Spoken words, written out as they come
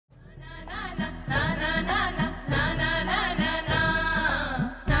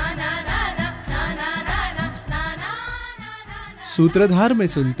सूत्रधार में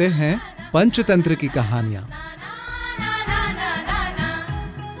सुनते हैं पंचतंत्र की कहानियां।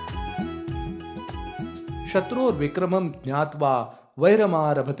 शत्रुर्विक्रमं ज्ञात्वा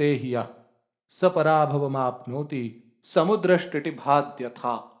वैरमारभते ह्यः सपराभवमाप्नोति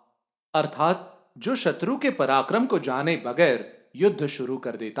समुद्रष्टिटिभाद्यथा। अर्थात जो शत्रु के पराक्रम को जाने बगैर युद्ध शुरू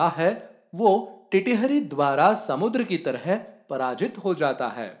कर देता है वो टिटिहरी द्वारा समुद्र की तरह पराजित हो जाता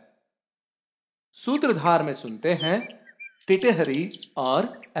है। सूत्रधार में सुनते हैं टिटिहरी और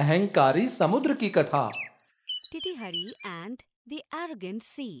अहंकारी समुद्र की कथा। Titihari and the Arrogant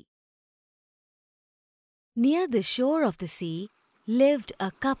Sea. Near the shore of the sea lived a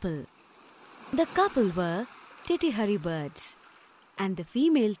couple. The couple were Titihari birds, and the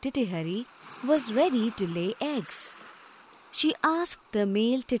female Titihari was ready to lay eggs. She asked the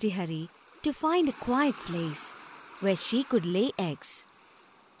male Titihari to find a quiet place where she could lay eggs.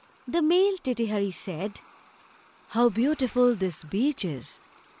 The male Titihari said, "How beautiful this beach is!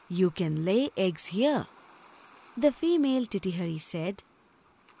 You can lay eggs here." The female Titihari said,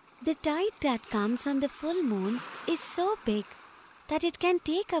 "The tide that comes on the full moon is so big that it can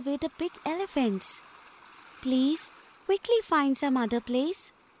take away the big elephants. Please, quickly find some other place."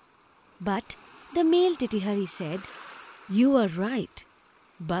 But the male Titihari said, "You are right,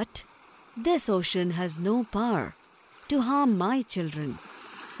 but this ocean has no power to harm my children.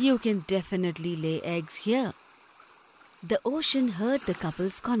 You can definitely lay eggs here." The ocean heard the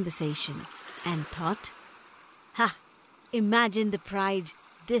couple's conversation and thought, "Ha! Imagine the pride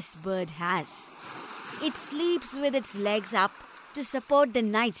this bird has. It sleeps with its legs up to support the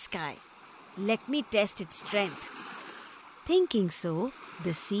night sky. Let me test its strength." Thinking so,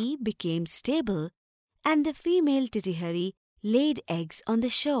 the sea became stable and the female Titihari laid eggs on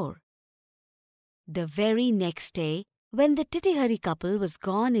the shore. The very next day, when the Titihari couple was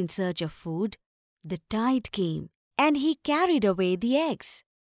gone in search of food, the tide came and he carried away the eggs.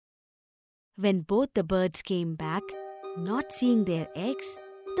 When both the birds came back, not seeing their eggs,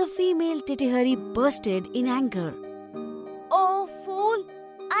 the female Titihari bursted in anger. "Oh, fool!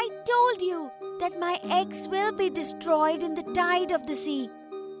 I told you that my eggs will be destroyed in the tide of the sea.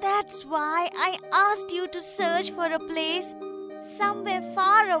 That's why I asked you to search for a place somewhere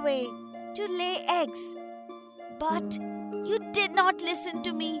far away to lay eggs. But you did not listen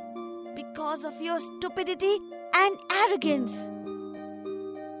to me because of your stupidity and arrogance."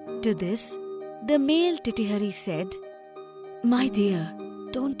 To this, the male Titihari said, "My dear,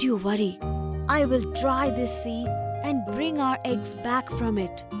 don't you worry. I will dry this sea and bring our eggs back from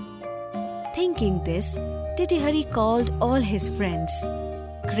it." Thinking this, Titihari called all his friends,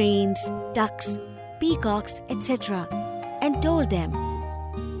 cranes, ducks, peacocks, etc., and told them,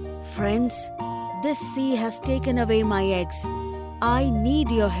 "Friends, this sea has taken away my eggs. I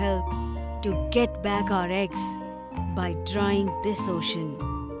need your help to get back our eggs by drying this ocean."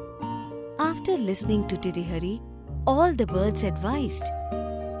 After listening to Titihari, all the birds advised,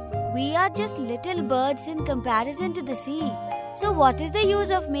 "We are just little birds in comparison to the sea. So what is the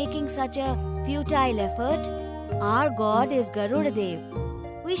use of making such a futile effort? Our god is Garudadev.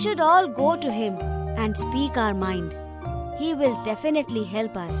 We should all go to him and speak our mind. He will definitely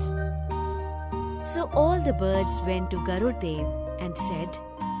help us." So all the birds went to Garudadev and said,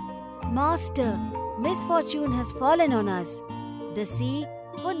 "Master, misfortune has fallen on us. The sea,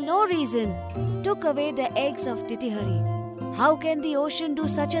 for no reason, took away the eggs of Titihari. How can the ocean do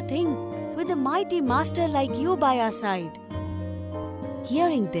such a thing with a mighty master like you by our side?"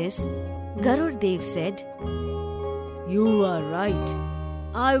 Hearing this, Garudadev said, "You are right.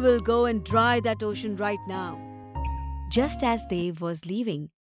 I will go and dry that ocean right now." Just as Dev was leaving,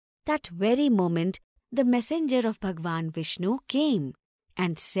 that very moment the messenger of Bhagwan Vishnu came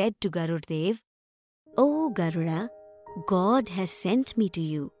and said to Garudadev, "Oh Garuda, God has sent me to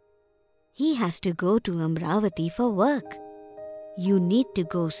you. He has to go to Amravati for work. You need to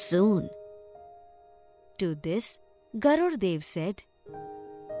go soon." To this, Garudadev said,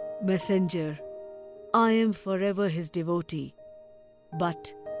 "Messenger, I am forever his devotee.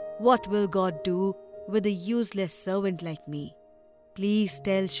 But what will God do with a useless servant like me? Please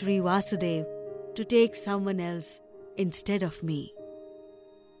tell Shri Vasudev to take someone else instead of me."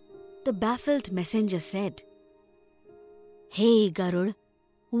 The baffled messenger said, "Hey Garud,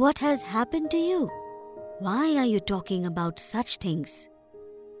 what has happened to you? Why are you talking about such things?"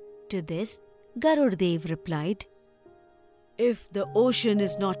 To this, Garudadev replied, "If the ocean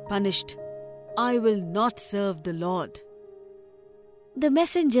is not punished, I will not serve the Lord." The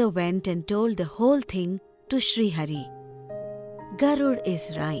messenger went and told the whole thing to Sri Hari. "Garud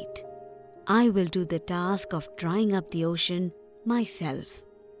is right. I will do the task of drying up the ocean myself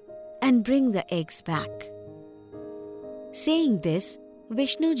and bring the eggs back." Saying this,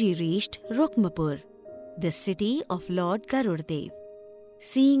 Vishnuji reached Rukmapur, the city of Lord Garuddev.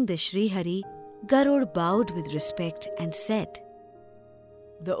 Seeing the Srihari, Garud bowed with respect and said,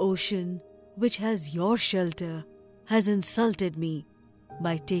 "The ocean, which has your shelter, has insulted me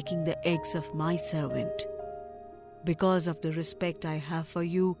by taking the eggs of my servant. Because of the respect I have for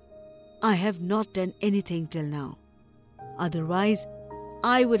you, I have not done anything till now. Otherwise,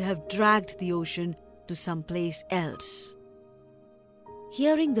 I would have dragged the ocean to some place else."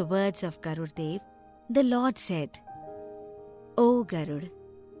 Hearing the words of Garuddev, the Lord said, "O Garud,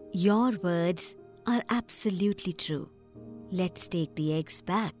 your words are absolutely true. Let's take the eggs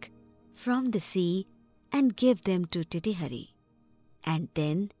back from the sea and give them to Titihari. And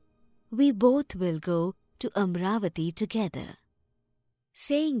then we both will go to Amravati together."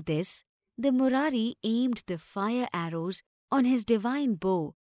 Saying this, the Murari aimed the fire arrows on his divine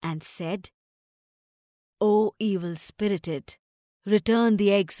bow and said, "O evil-spirited, return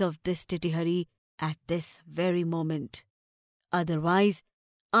the eggs of this Titihari at this very moment. Otherwise,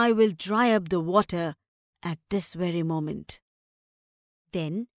 I will dry up the water at this very moment."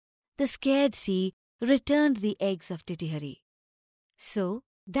 Then the scared sea returned the eggs of Titihari. So,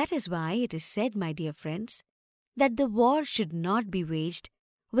 that is why it is said, my dear friends, that the war should not be waged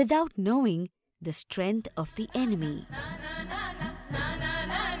without knowing the strength of the enemy.